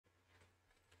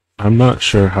I'm not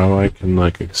sure how I can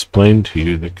like explain to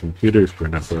you that computers were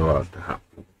never allowed to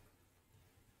happen.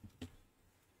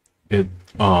 It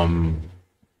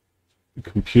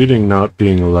computing not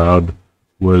being allowed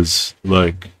was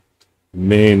like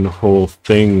main whole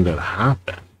thing that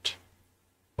happened.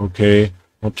 Okay?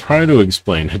 I'll try to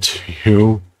explain it to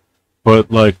you, but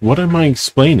like what am I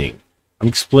explaining? I'm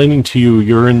explaining to you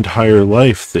your entire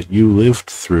life that you lived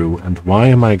through, and why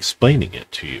am I explaining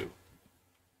it to you?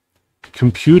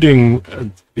 Computing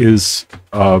is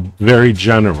very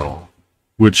general,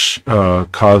 which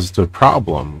caused a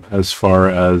problem as far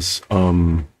as,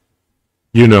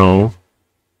 you know,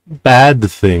 bad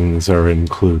things are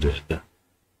included.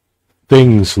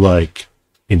 Things like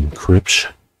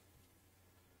encryption.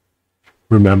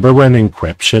 Remember when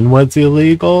encryption was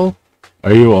illegal?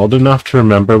 Are you old enough to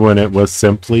remember when it was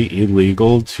simply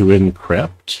illegal to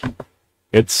encrypt?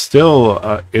 It's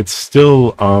still, there's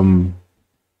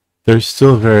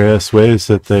still various ways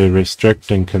that they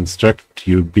restrict and constrict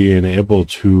you being able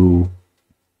to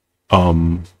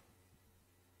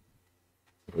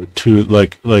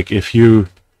like if you,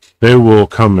 they will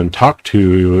come and talk to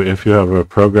you if you have a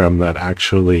program that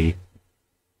actually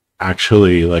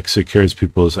like secures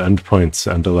people's endpoints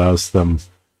and allows them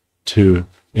to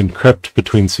encrypt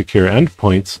between secure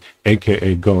endpoints,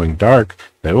 aka going dark.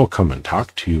 They will come and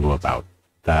talk to you about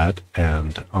that,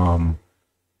 and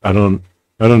I don't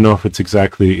know if it's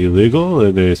exactly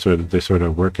illegal. They sort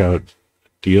of work out a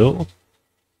deal.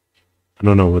 I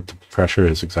don't know what the pressure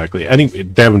is exactly. Anyway,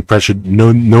 they haven't pressured.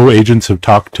 No agents have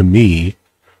talked to me.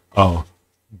 Oh,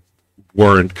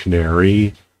 Warrant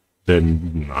Canary.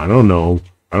 Then I don't know.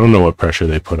 I don't know what pressure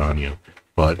they put on you.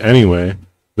 But anyway,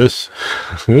 this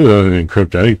doesn't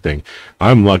encrypt anything.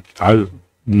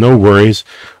 No worries.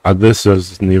 This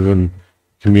doesn't even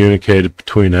communicate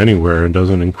between anywhere and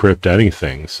doesn't encrypt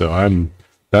anything. So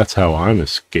that's how I'm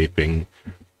escaping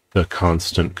the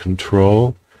constant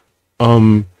control.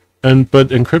 But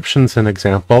encryption's an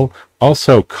example.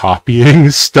 Also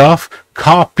copying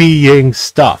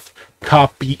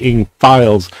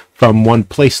files from one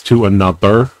place to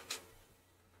another,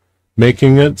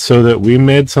 making it so that we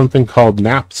made something called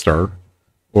Napster.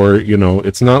 Or,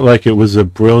 it's not like it was a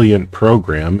brilliant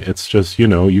program. It's just,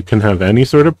 you can have any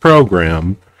sort of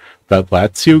program that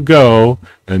lets you go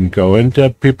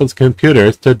into people's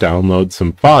computers to download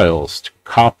some files, to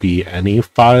copy any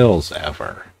files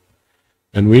ever.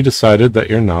 And we decided that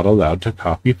you're not allowed to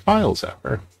copy files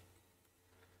ever.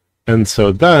 And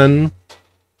so then,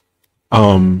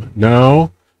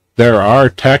 now there are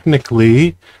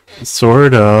technically,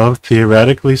 sort of,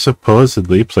 theoretically,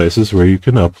 supposedly, places where you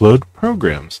can upload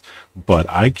programs. But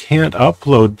I can't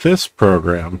upload this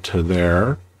program to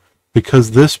there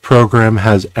because this program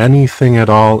has anything at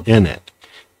all in it.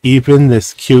 Even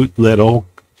this cute little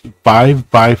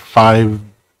 5x5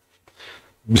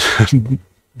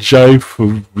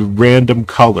 jive random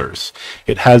colors.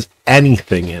 It has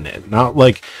anything in it. Not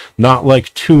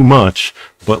like too much,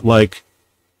 but like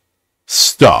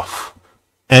stuff.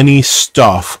 Any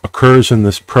stuff occurs in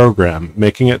this program,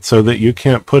 making it so that you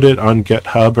can't put it on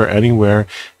GitHub or anywhere,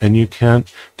 and you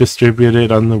can't distribute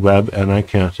it on the web, and I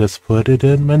can't just put it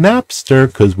in my Napster,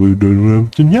 because we don't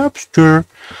have the Napster.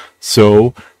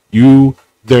 So we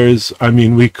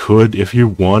could, if you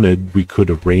wanted, we could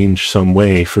arrange some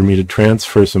way for me to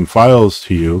transfer some files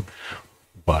to you,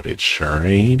 but it sure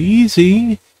ain't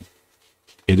easy.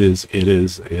 It is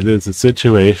a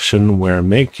situation where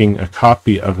making a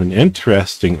copy of an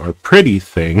interesting or pretty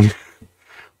thing,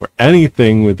 or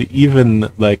anything with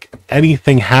even like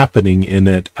anything happening in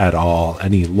it at all,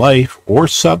 any life or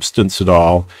substance at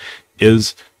all,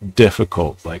 is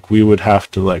difficult. Like, we would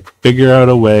have to like figure out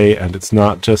a way, and it's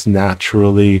not just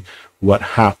naturally what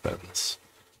happens,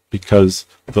 because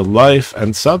the life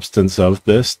and substance of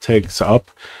this takes up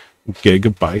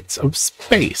gigabytes of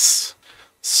space.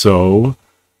 So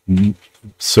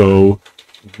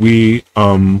we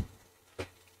don't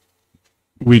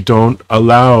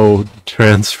allow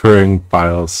transferring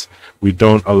files. We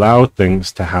don't allow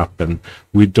things to happen.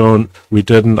 We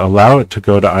didn't allow it to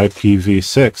go to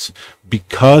IPv6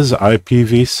 because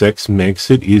IPv6 makes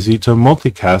it easy to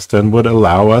multicast and would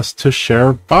allow us to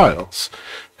share files.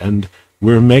 And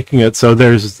we're making it so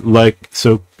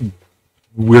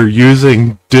we're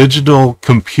using digital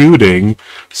computing,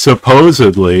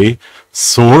 supposedly,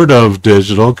 sort of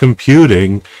digital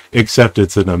computing, except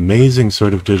it's an amazing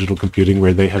sort of digital computing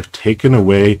where they have taken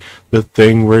away the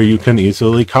thing where you can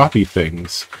easily copy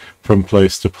things from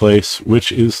place to place,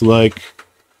 which is like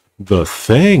the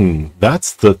thing.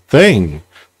 That's the thing.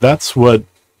 That's what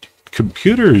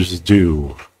computers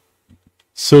do.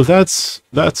 So that's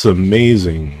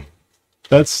amazing.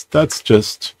 that's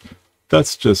just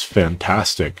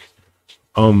fantastic.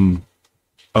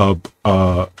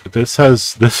 This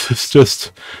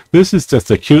is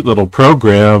just a cute little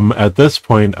program at this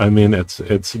point. I mean,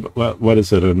 it's what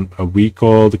is it, a week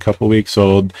old, a couple weeks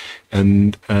old,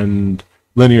 and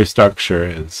linear structure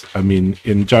is, I mean,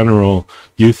 in general,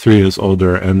 U3 is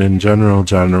older, and in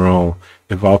general,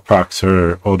 evolve procs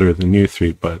are older than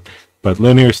U3, but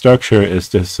linear structure is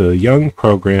just a young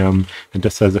program and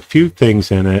just has a few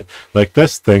things in it, like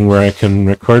this thing where I can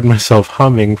record myself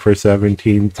humming for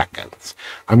 17 seconds.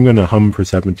 I'm going to hum for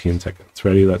 17 seconds.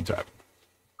 Ready? Let's try.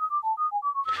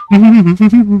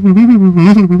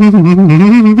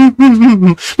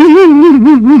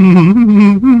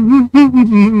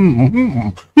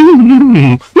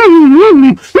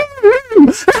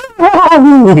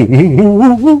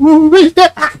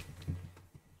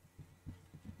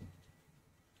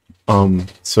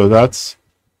 So that's,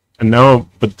 and now,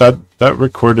 but that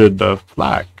recorded a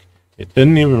FLAC. It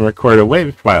didn't even record a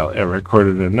WAV file. It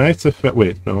recorded a nice, it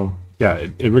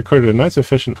recorded a nice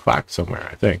efficient FLAC somewhere,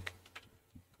 I think.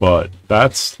 But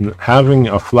that's, having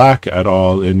a FLAC at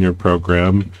all in your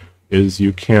program is,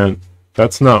 you can't,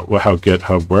 that's not how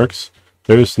GitHub works.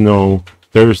 There's no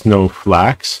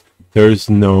FLACs. There's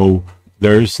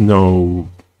no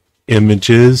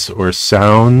images or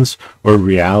sounds or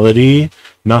reality.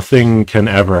 Nothing can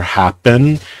ever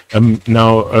happen.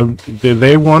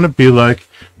 They want to be like,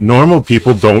 normal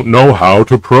people don't know how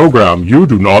to program. You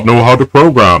do not know how to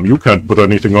program. You can't put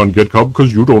anything on GitHub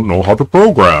because you don't know how to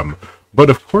program. But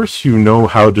of course you know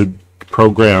how to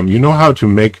program. You know how to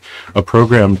make a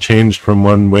program change from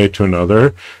one way to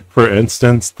another. For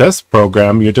instance, this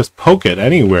program, you just poke it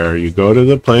anywhere. You go to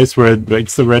the place where it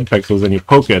makes the red pixels and you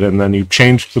poke it, and then you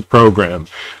change the program.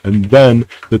 And then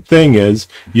the thing is,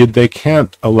 they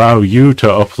can't allow you to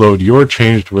upload your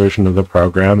changed version of the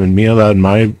program, and me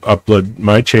upload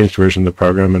my changed version of the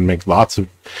program and make lots of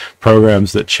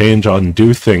programs that change and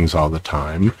do things all the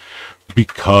time,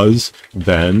 because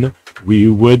then we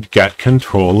would get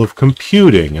control of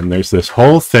computing. And there's this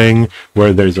whole thing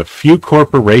where there's a few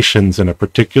corporations in a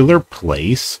particular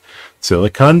place,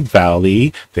 Silicon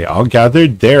Valley. They all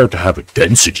gathered there to have a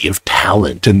density of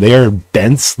talent, and they are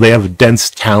dense. They have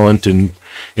dense talent in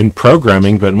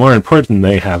programming, but more important,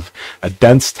 they have a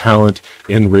dense talent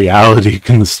in reality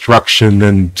construction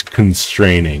and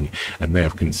constraining. And they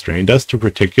have constrained us to a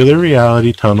particular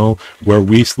reality tunnel where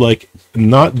we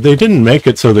they didn't make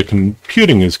it so the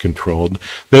computing is controlled.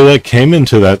 They came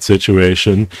into that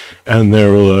situation and they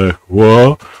were like,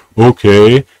 whoa,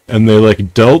 okay. And they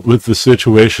dealt with the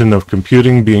situation of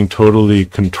computing being totally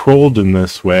controlled in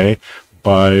this way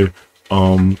by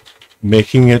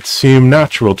making it seem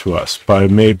natural to us, by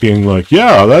being like,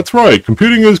 yeah, that's right,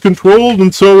 computing is controlled,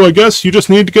 and so I guess you just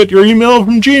need to get your email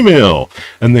from Gmail.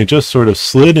 And they just sort of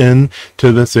slid in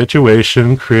to the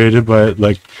situation created by,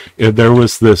 there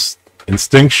was this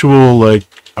instinctual,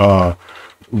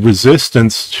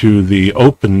 resistance to the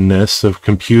openness of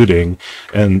computing,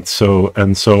 and so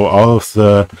all of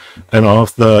the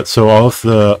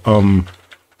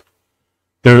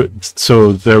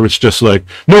there was just no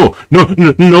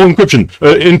encryption.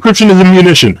 Encryption is a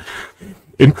munition.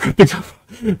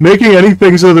 Making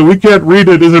anything so that we can't read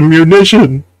it is a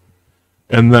munition.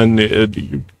 And then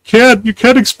you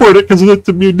can't export it because it's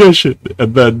a munition.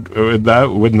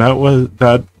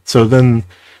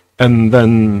 And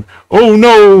then oh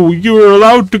no, you're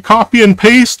allowed to copy and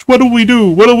paste. What do we do?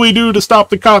 What do we do to stop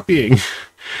the copying?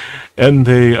 And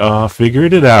they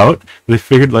figured it out. They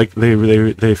figured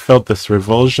they felt this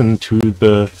revulsion to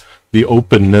the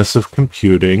openness of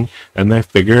computing, and they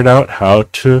figured out how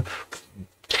to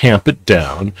tamp it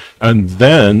down. And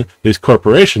then these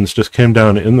corporations just came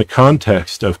down in the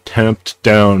context of tamped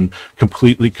down,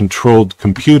 completely controlled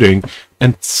computing,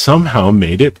 and somehow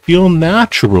made it feel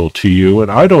natural to you.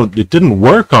 And it didn't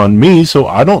work on me, so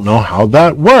I don't know how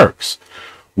that works.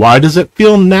 Why does it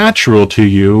feel natural to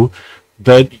you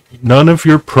that none of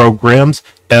your programs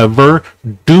ever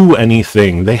do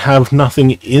anything? They have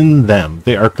nothing in them.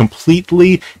 They are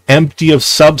completely empty of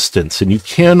substance, and you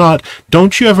cannot,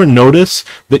 don't you ever notice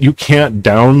that you can't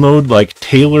download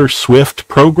Taylor Swift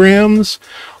programs?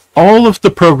 All of the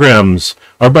programs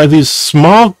are by these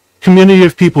small community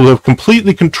of people who have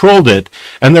completely controlled it,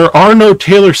 and there are no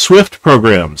Taylor Swift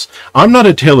programs. I'm not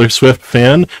a Taylor Swift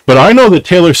fan, but I know that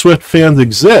Taylor Swift fans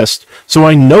exist, so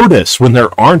I notice when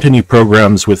there aren't any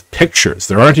programs with pictures,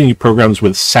 there aren't any programs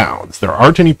with sounds, there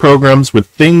aren't any programs with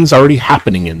things already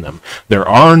happening in them. There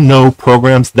are no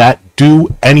programs that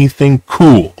do anything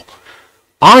cool.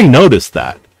 I notice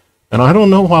that, and I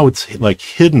don't know how it's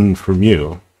hidden from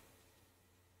you.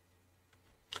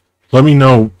 Let me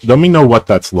know what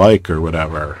that's like or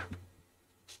whatever.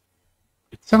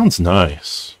 It sounds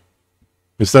nice.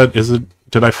 Is it,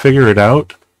 did I figure it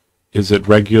out? Is it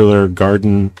regular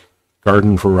garden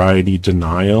variety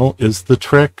denial is the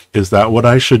trick? Is that what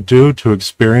I should do to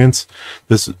experience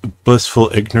this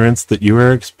blissful ignorance that you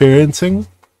are experiencing?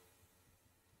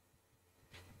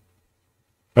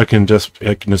 I can just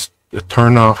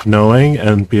turn off knowing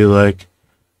and be like,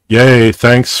 yay,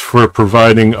 thanks for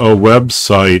providing a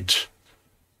website.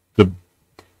 The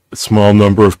small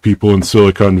number of people in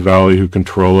Silicon Valley who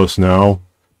control us now.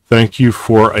 Thank you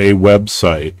for a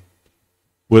website.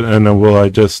 And will I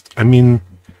just, I mean,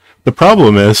 the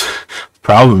problem is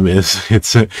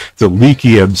it's a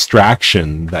leaky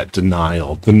abstraction, that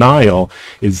denial. Denial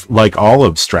is, like all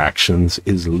abstractions,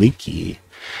 is leaky.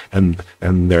 And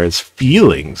there's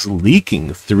feelings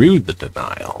leaking through the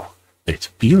denial. There's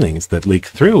feelings that leak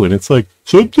through, and it's like,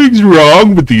 something's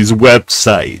wrong with these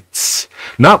websites.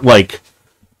 Not like,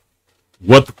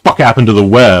 what the fuck happened to the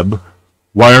web?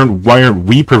 Why aren't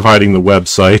we providing the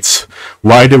websites?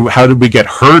 How did we get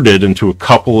herded into a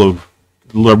couple of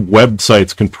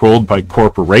websites controlled by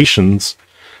corporations?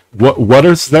 What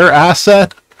is their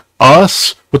asset?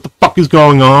 Us? What the fuck is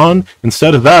going on?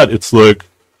 Instead of that, it's like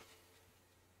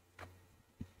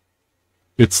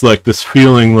this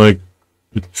feeling like,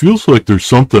 it feels like there's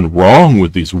something wrong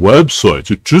with these websites.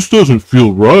 It just doesn't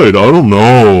feel right. I don't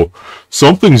know.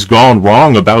 Something's gone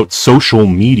wrong about social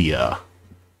media.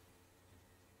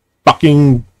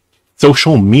 Fucking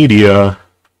social media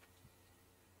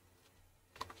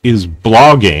is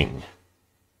blogging.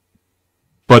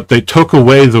 But they took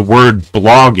away the word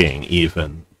blogging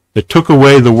even. They took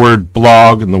away the word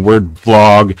blog and the word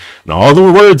vlog and all the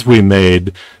words we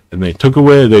made. And they took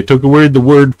away the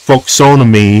word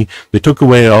folksonomy. They took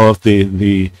away all of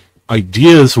the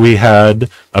ideas we had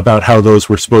about how those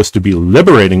were supposed to be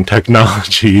liberating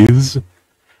technologies.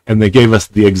 And they gave us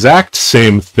the exact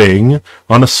same thing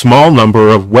on a small number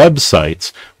of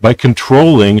websites by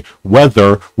controlling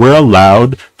whether we're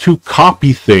allowed to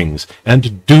copy things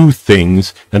and do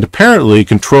things, and apparently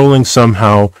controlling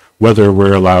somehow whether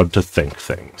we're allowed to think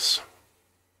things.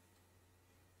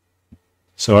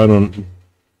 So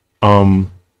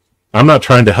I'm not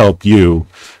trying to help you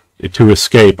to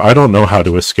escape. I don't know how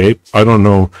to escape. I don't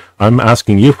know. I'm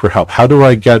asking you for help. How do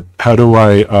I get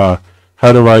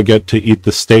to eat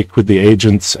the steak with the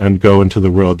agents and go into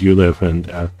the world you live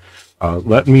in?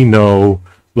 Let me know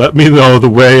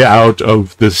the way out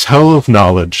of this hell of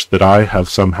knowledge that I have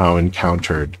somehow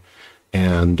encountered.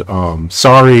 And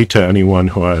sorry to anyone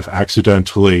who I've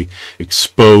accidentally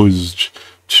exposed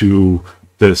to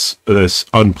this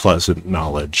unpleasant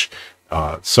knowledge.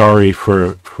 Sorry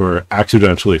for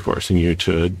accidentally forcing you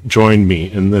to join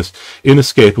me in this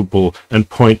inescapable and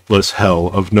pointless hell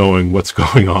of knowing what's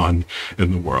going on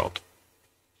in the world.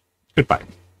 Goodbye.